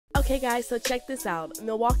Okay guys, so check this out.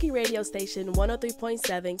 Milwaukee radio station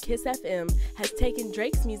 103.7 Kiss FM has taken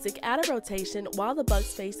Drake's music out of rotation while the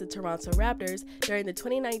Bucks face the Toronto Raptors during the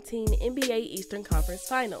 2019 NBA Eastern Conference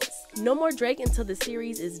Finals. No more Drake until the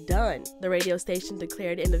series is done, the radio station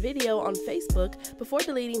declared in a video on Facebook before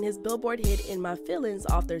deleting his Billboard hit In My Feelings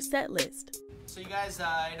off their set list. So you guys,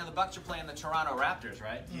 the Bucks are playing the Toronto Raptors,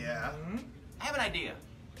 right? Yeah. I have an idea.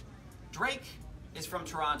 Drake is from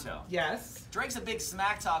Toronto. Yes. Drake's a big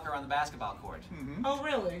smack talker on the basketball court. Oh,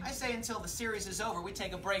 really? I say until the series is over, we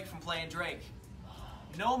take a break from playing Drake.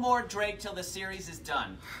 No more Drake till the series is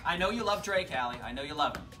done. I know you love Drake, Allie. I know you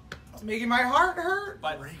love him. It's making my heart hurt.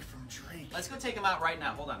 But Break from Drake. let's go take him out right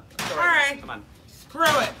now. Hold on. All right. Come on. Screw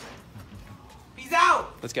it. He's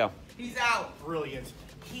out. Let's go. He's out. Brilliant.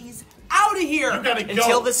 He's out of here. You gotta go.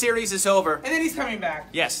 Until the series is over. And then he's coming back.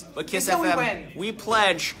 Yes, but Kiss Until we FM, win. we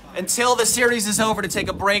pledge until the series is over to take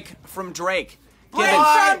a break from Drake. Break Gibbons.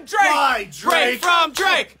 from Drake. Why, Break Drake? from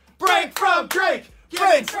Drake! Break from Drake!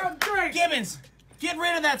 Break Gibbons! from Drake. Gibbons! Get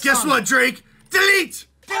rid of that song! Guess what, Drake? Delete!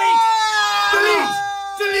 Delete! Delete!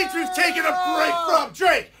 Delete! We've taken a break from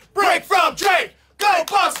Drake! Break from Drake! Go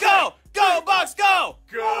Bucks go! Go Bucks go!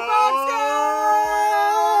 Go! Bucks!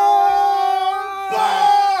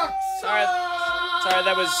 Sorry,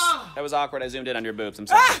 that was awkward. I zoomed in on your boobs. I'm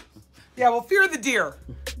sorry. Yeah, well, fear the deer.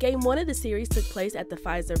 Game 1 of the series took place at the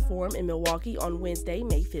Pfizer Forum in Milwaukee on Wednesday,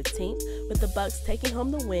 May 15th, with the Bucks taking home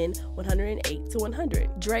the win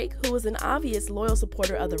 108-100. Drake, who was an obvious loyal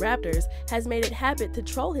supporter of the Raptors, has made it habit to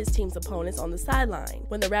troll his team's opponents on the sideline.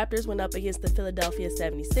 When the Raptors went up against the Philadelphia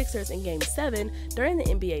 76ers in Game 7 during the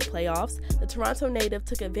NBA playoffs, the Toronto native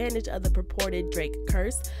took advantage of the purported Drake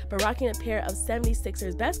curse by rocking a pair of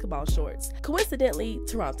 76ers basketball shorts. Coincidentally,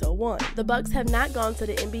 Toronto won. The Bucks have not gone to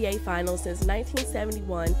the NBA Finals since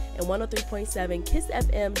 1971, and 103.7 Kiss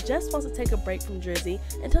FM just wants to take a break from Drizzy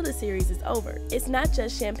until the series is over. It's not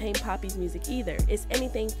just Champagne Papi's music either, it's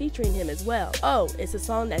anything featuring him as well. Oh, it's a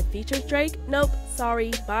song that features Drake? Nope,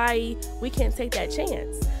 sorry, bye, we can't take that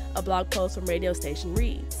chance. A blog post from radio station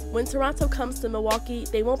reads, when Toronto comes to Milwaukee,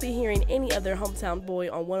 they won't be hearing any of their hometown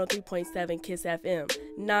boy on 103.7 Kiss FM.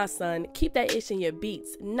 Nah son, keep that ish in your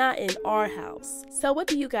beats, not in our house. So what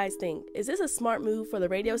do you guys think? Is this a smart move for the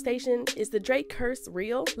radio station? Is the Drake curse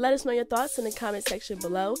real? Let us know your thoughts in the comment section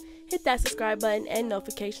below. Hit that subscribe button and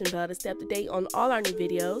notification bell to stay up to date on all our new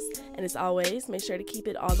videos. And as always, make sure to keep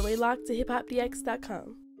it all the way locked to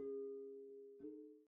hiphopdx.com.